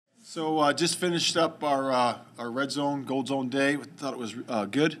So just finished up our red zone, gold zone day. Thought it was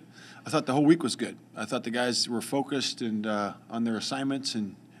good. I thought the whole week was good. I thought the guys were focused and on their assignments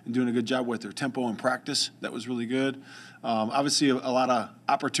and doing a good job with their tempo and practice. That was really good. Obviously, a lot of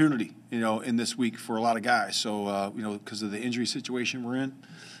opportunity, in this week for a lot of guys. So, because of the injury situation we're in,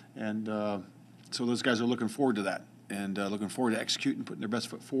 and so those guys are looking forward to that and looking forward to executing, putting their best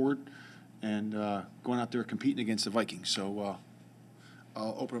foot forward, and going out there competing against the Vikings. So.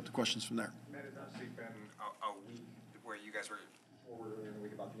 I'll open up the questions from there. Matt, it's obviously been a week where you guys were forward in the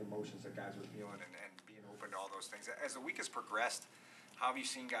week about the emotions that guys were feeling and being open to all those things. As the week has progressed, how have you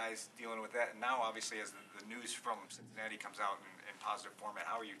seen guys dealing with that? And now, obviously, as the news from Cincinnati comes out in positive format,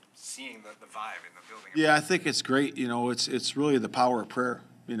 how are you seeing the vibe in the building? Yeah, I think it's great. It's really the power of prayer.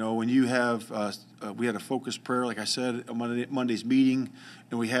 When you have, we had a focused prayer, like I said, on Monday's meeting,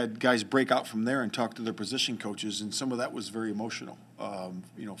 and we had guys break out from there and talk to their position coaches, and some of that was very emotional,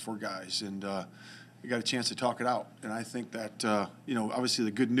 for guys, and we got a chance to talk it out. And I think that, obviously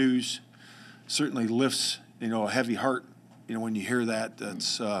the good news certainly lifts, a heavy heart, when you hear that,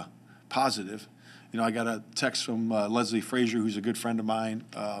 that's positive. I got a text from Leslie Frazier, who's a good friend of mine,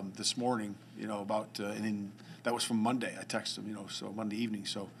 this morning, about, and that was from Monday. I texted him, so Monday evening.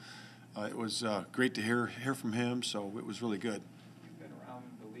 So it was great to hear from him. So it was really good. You've been around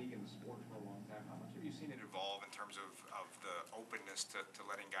the league and the sport for a long time. How much have you seen it evolve in terms of the openness to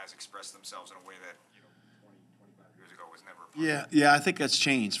letting guys express themselves in a way that 20, 25 years ago was never possible? Yeah, I think that's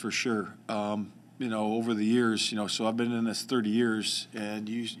changed for sure. Over the years, so I've been in this 30 years, and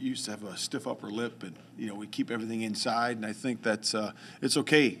you used to have a stiff upper lip, and we keep everything inside. And I think that's it's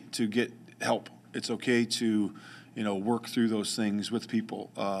okay to get help. It's okay to, work through those things with people.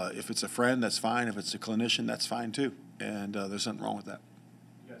 If it's a friend, that's fine. If it's a clinician, that's fine too. And there's nothing wrong with that.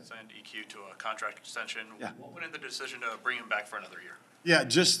 You guys signed EQ to a contract extension. Yeah. What went into the decision to bring him back for another year? Yeah,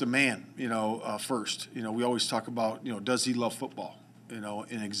 just the man, first. We always talk about, does he love football?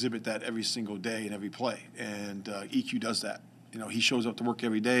 And exhibit that every single day and every play. And EQ does that. He shows up to work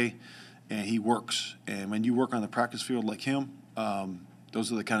every day, and he works. And when you work on the practice field like him,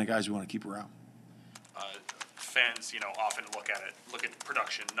 those are the kind of guys you want to keep around. Fans, often look at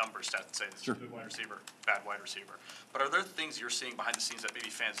production, numbers, stats, and say this is a good wide receiver, bad wide receiver. But are there things you're seeing behind the scenes that maybe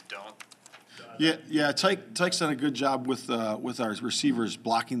fans don't? Yeah. Tyke's done a good job with our receivers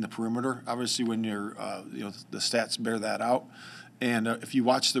blocking the perimeter. Obviously, when you're, the stats bear that out. And if you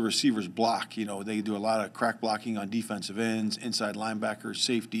watch the receivers block, they do a lot of crack blocking on defensive ends, inside linebackers,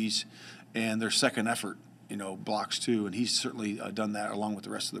 safeties, and their second effort, blocks too. And he's certainly done that along with the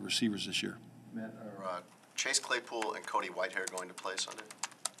rest of the receivers this year. Matt, are Chase Claypool and Cody Whitehair going to play Sunday?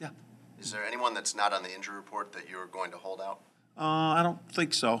 Yeah. Is there anyone that's not on the injury report that you're going to hold out? I don't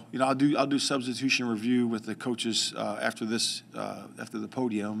think so. I'll do substitution review with the coaches after the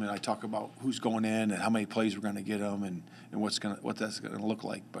podium, and I talk about who's going in and how many plays we're going to get them and what that's going to look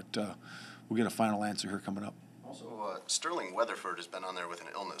like. But we'll get a final answer here coming up. Also, Sterling Weatherford has been on there with an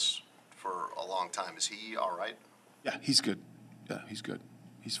illness for a long time. Is he all right? Yeah, he's good. Yeah, he's good.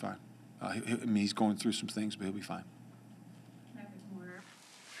 He's fine. He's going through some things, but he'll be fine.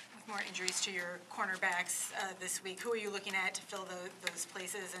 With more injuries to your cornerbacks this week, who are you looking at to fill those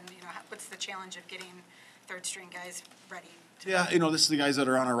places? And what's the challenge of getting third-string guys ready? This is the guys that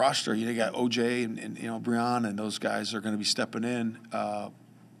are on our roster. You got OJ and Breon, and those guys are going to be stepping in,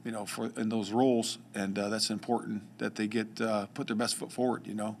 in those roles, and that's important that they get put their best foot forward.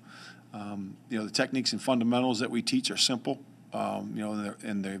 The techniques and fundamentals that we teach are simple.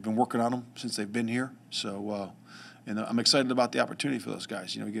 And they've been working on them since they've been here. So, and I'm excited about the opportunity for those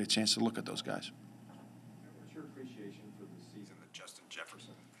guys. We get a chance to look at those guys. What's your appreciation for the season that Justin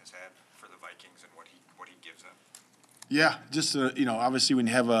Jefferson has had for the Vikings and what he gives them? Yeah, just obviously when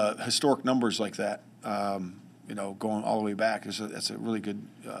you have historic numbers like that, going all the way back, that's a really good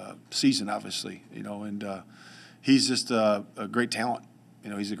season, obviously. And he's just a great talent.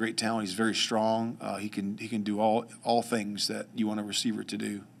 He's a great talent. He's very strong. He can do all things that you want a receiver to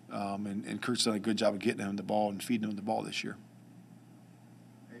do. And Kurt's done a good job of getting him the ball and feeding him the ball this year.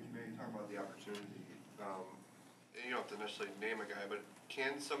 Hey, maybe talk about the opportunity. You don't have to necessarily name a guy, but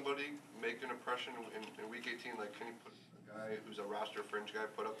can somebody make an impression in Week 18? Like, can you put a guy who's a roster fringe guy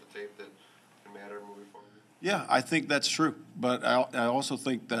put up the tape that can matter moving forward? Yeah, I think that's true. But I also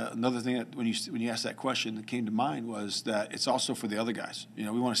think that another thing that when you asked that question that came to mind was that it's also for the other guys. We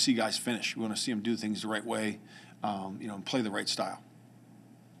want to see guys finish. We want to see them do things the right way, and play the right style.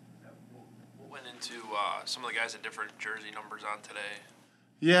 What went into some of the guys at different jersey numbers on today?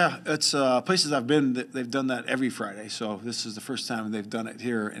 Yeah, it's places I've been. They've done that every Friday, so this is the first time they've done it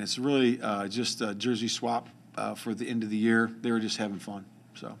here, and it's really just a jersey swap for the end of the year. They were just having fun,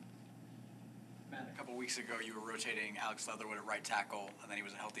 so. weeks ago, you were rotating Alex Leatherwood at right tackle, and then he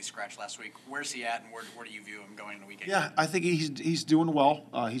was a healthy scratch last week. Where's he at, and where do you view him going in the week? Yeah, I think he's doing well.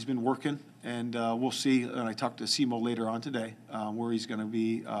 He's been working, and we'll see. And I talked to Simo later on today where he's going to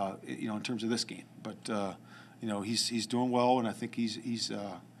be, in terms of this game. But he's doing well, and I think he's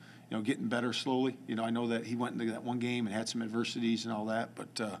getting better slowly. I know that he went into that one game and had some adversities and all that,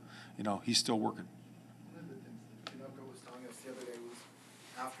 but he's still working. One of the things that Pinocchio was telling us the other day was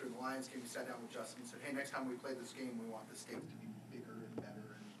after the Lions game, he sat down with Justin and said, "Hey, next time we play this game, we want the stakes to be bigger and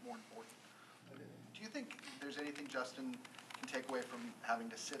better and more important." Do you think there's anything Justin can take away from having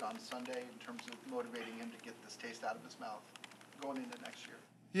to sit on Sunday in terms of motivating him to get this taste out of his mouth going into next year?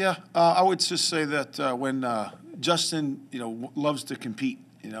 Yeah, I would just say that when Justin, loves to compete,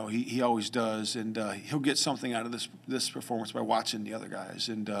 he always does, and he'll get something out of this performance by watching the other guys,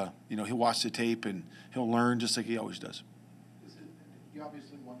 and he'll watch the tape and he'll learn just like he always does. You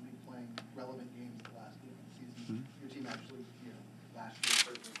obviously want to be playing relevant games the last game of the season. Mm-hmm. Your team actually, last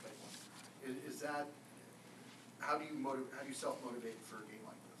year certainly played one. Is that how do you self-motivate for a game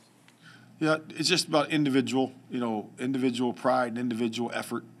like this? Yeah, it's just about individual pride and individual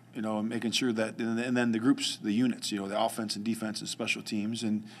effort, and making sure that, and then the groups, the units, the offense and defense and special teams,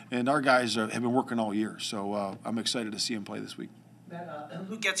 and our guys have been working all year, so I'm excited to see them play this week. Matt,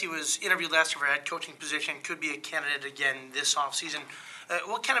 Luke Getzey was interviewed last year for a head coaching position, could be a candidate again this offseason.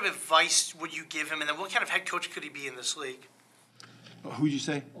 What kind of advice would you give him, and then what kind of head coach could he be in this league? Who'd you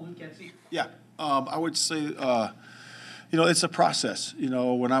say? Luke Getzey. Yeah, I would say, it's a process.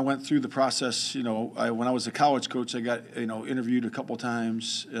 When I went through the process, when I was a college coach, I got, interviewed a couple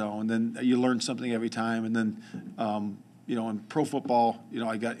times, and then you learn something every time. And then, in pro football,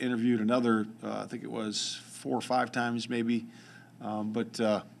 I got interviewed another, I think it was 4 or 5 times maybe. But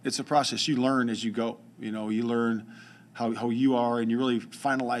it's a process. You learn as you go. You learn how you are, and you really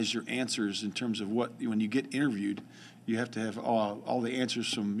finalize your answers in terms of when you get interviewed, you have to have all the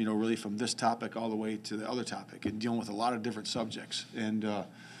answers from, really from this topic all the way to the other topic, and dealing with a lot of different subjects. And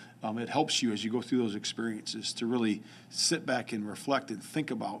it helps you as you go through those experiences to really sit back and reflect and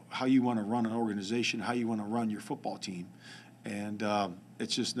think about how you want to run an organization, how you want to run your football team. And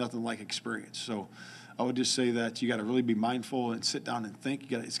it's just nothing like experience. So I would just say that you got to really be mindful and sit down and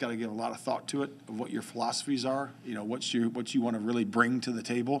think. It's got to give a lot of thought to it of what your philosophies are, what you want to really bring to the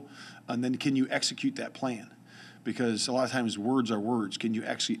table, and then can you execute that plan? Because a lot of times words are words. Can you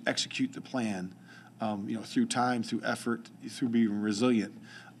actually execute the plan, through time, through effort, through being resilient,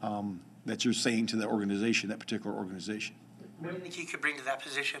 that you're saying to the organization, that particular organization? What do you think he could bring to that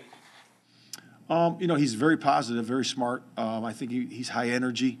position? He's very positive, very smart. I think he's high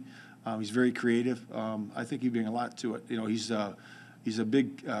energy. He's very creative. I think he'd bring a lot to it. He's a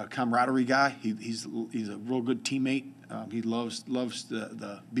big camaraderie guy. He's a real good teammate. He loves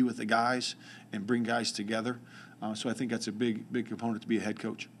the be with the guys and bring guys together. So I think that's a big component to be a head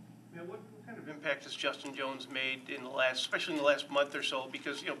coach. Man, what kind of impact has Justin Jones made especially in the last month or so?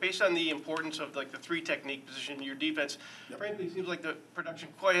 Because based on the importance of the 3-technique position in your defense, yep. Frankly, it seems like the production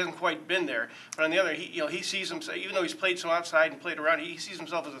hasn't quite been there. But on the other, he sees himself, even though he's played some outside and played around, he sees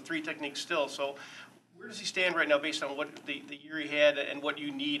himself as a 3-technique still. So where does he stand right now based on what the year he had and what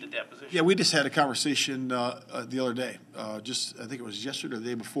you need at that position? Yeah, we just had a conversation the other day, I think it was yesterday or the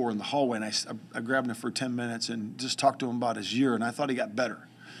day before in the hallway, and I grabbed him for 10 minutes and just talked to him about his year, and I thought he got better.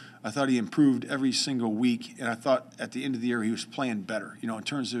 I thought he improved every single week, and I thought at the end of the year he was playing better, in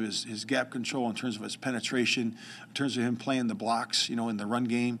terms of his gap control, in terms of his penetration, in terms of him playing the blocks, in the run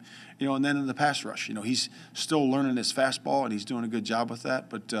game, and then in the pass rush. He's still learning his fastball, and he's doing a good job with that,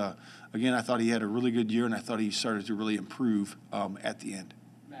 but again, I thought he had a really good year, and I thought he started to really improve at the end.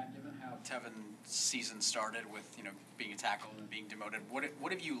 Matt, given how Tevin's season started with being a tackle and being demoted,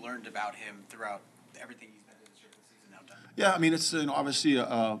 what have you learned about him throughout everything he's been through this year, the season now done? Yeah, I mean, it's obviously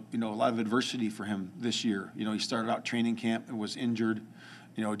a lot of adversity for him this year. He started out training camp and was injured.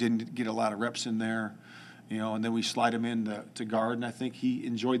 Didn't get a lot of reps in there. And then we slide him in to guard, and I think he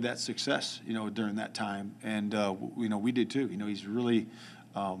enjoyed that success. During that time, and we did too. He's really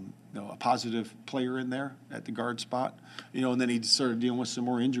a positive player in there at the guard spot. And then he started dealing with some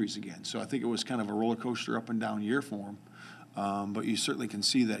more injuries again. So I think it was kind of a roller coaster up and down year for him. But you certainly can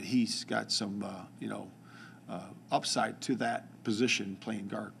see that he's got some upside to that position playing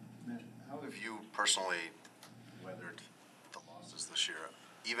guard. How have you personally weathered the losses this year?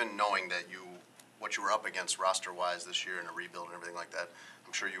 Even knowing that what you were up against roster-wise this year in a rebuild and everything like that,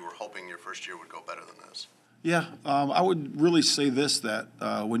 I'm sure you were hoping your first year would go better than this. Yeah, I would really say this, that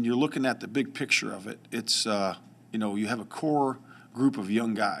when you're looking at the big picture of it, it's, you have a core group of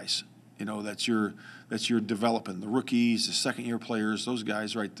young guys, that you're developing, the rookies, the second-year players, those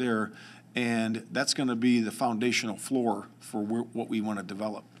guys right there. And that's going to be the foundational floor for what we want to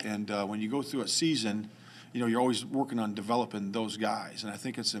develop. And when you go through a season, you're always working on developing those guys. And I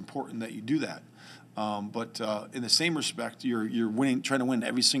think it's important that you do that. But in the same respect, you're winning, trying to win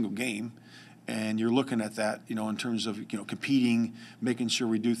every single game. And you're looking at that, in terms of, competing, making sure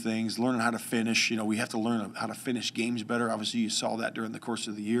we do things, learning how to finish. We have to learn how to finish games better. Obviously, you saw that during the course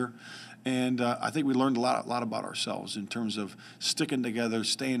of the year. And I think we learned a lot about ourselves in terms of sticking together,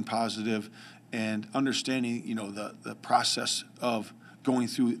 staying positive, and understanding, the process of going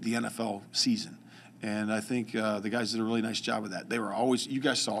through the NFL season. And I think the guys did a really nice job of that. They were always, you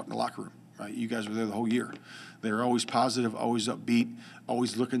guys saw it in the locker room, right? You guys were there the whole year. They were always positive, always upbeat,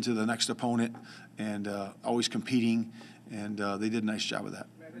 always looking to the next opponent, and always competing, and they did a nice job of that.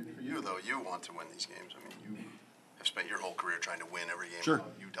 For you, though, you want to win these games. I mean, you have spent your whole career trying to win every game. Sure.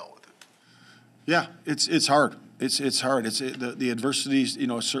 You dealt with it. Yeah, it's hard. It's hard. The adversities,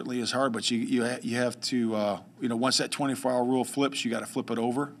 certainly is hard, but you have to, once that 24-hour rule flips, you got to flip it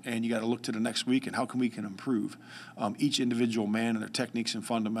over, and you got to look to the next week and how we can improve each individual man and their techniques and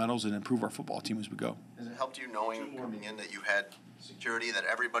fundamentals, and improve our football team as we go. Has it helped you knowing coming in that you had security, that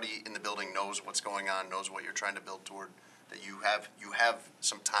everybody in the building knows what's going on, knows what you're trying to build toward, that you have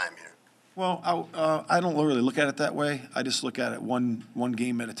some time here? Well, I don't really look at it that way. I just look at it one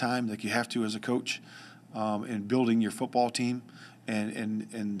game at a time, like you have to as a coach, in building your football team.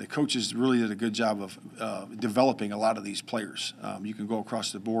 And the coaches really did a good job of developing a lot of these players. You can go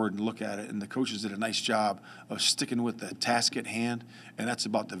across the board and look at it, and the coaches did a nice job of sticking with the task at hand, and that's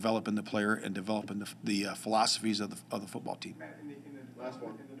about developing the player and developing the philosophies of the football team. Matt, in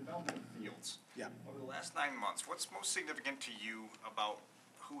the development of Fields, over the last 9 months, what's most significant to you about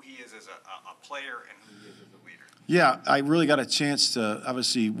who he is as a player and who he is as a leader? Yeah, I really got a chance to,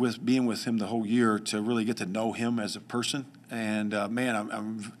 obviously, with being with him the whole year, to really get to know him as a person. And, man,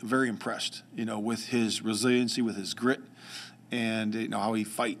 I'm very impressed, with his resiliency, with his grit, and, how he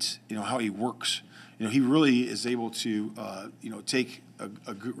fights, how he works. He really is able to, take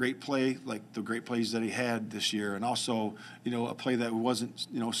a great play, like the great plays that he had this year, and also, a play that wasn't,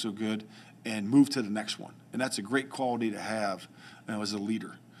 so good, and move to the next one. And that's a great quality to have, as a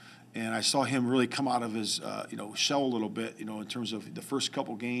leader. And I saw him really come out of his, shell a little bit, in terms of the first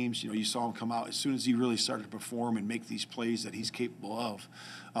couple games. You saw him come out as soon as he really started to perform and make these plays that he's capable of.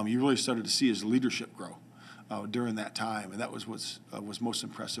 You really started to see his leadership grow during that time, and that was what was most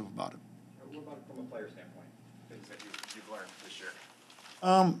impressive about him. What about from a player standpoint, things that you've learned this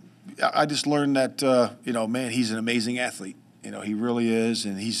year? I just learned that, man, he's an amazing athlete. He really is,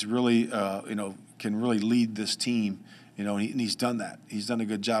 and he's really, can really lead this team. And he's done that. He's done a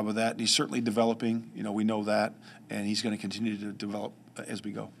good job of that. And he's certainly developing. We know that, and he's going to continue to develop as we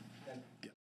go.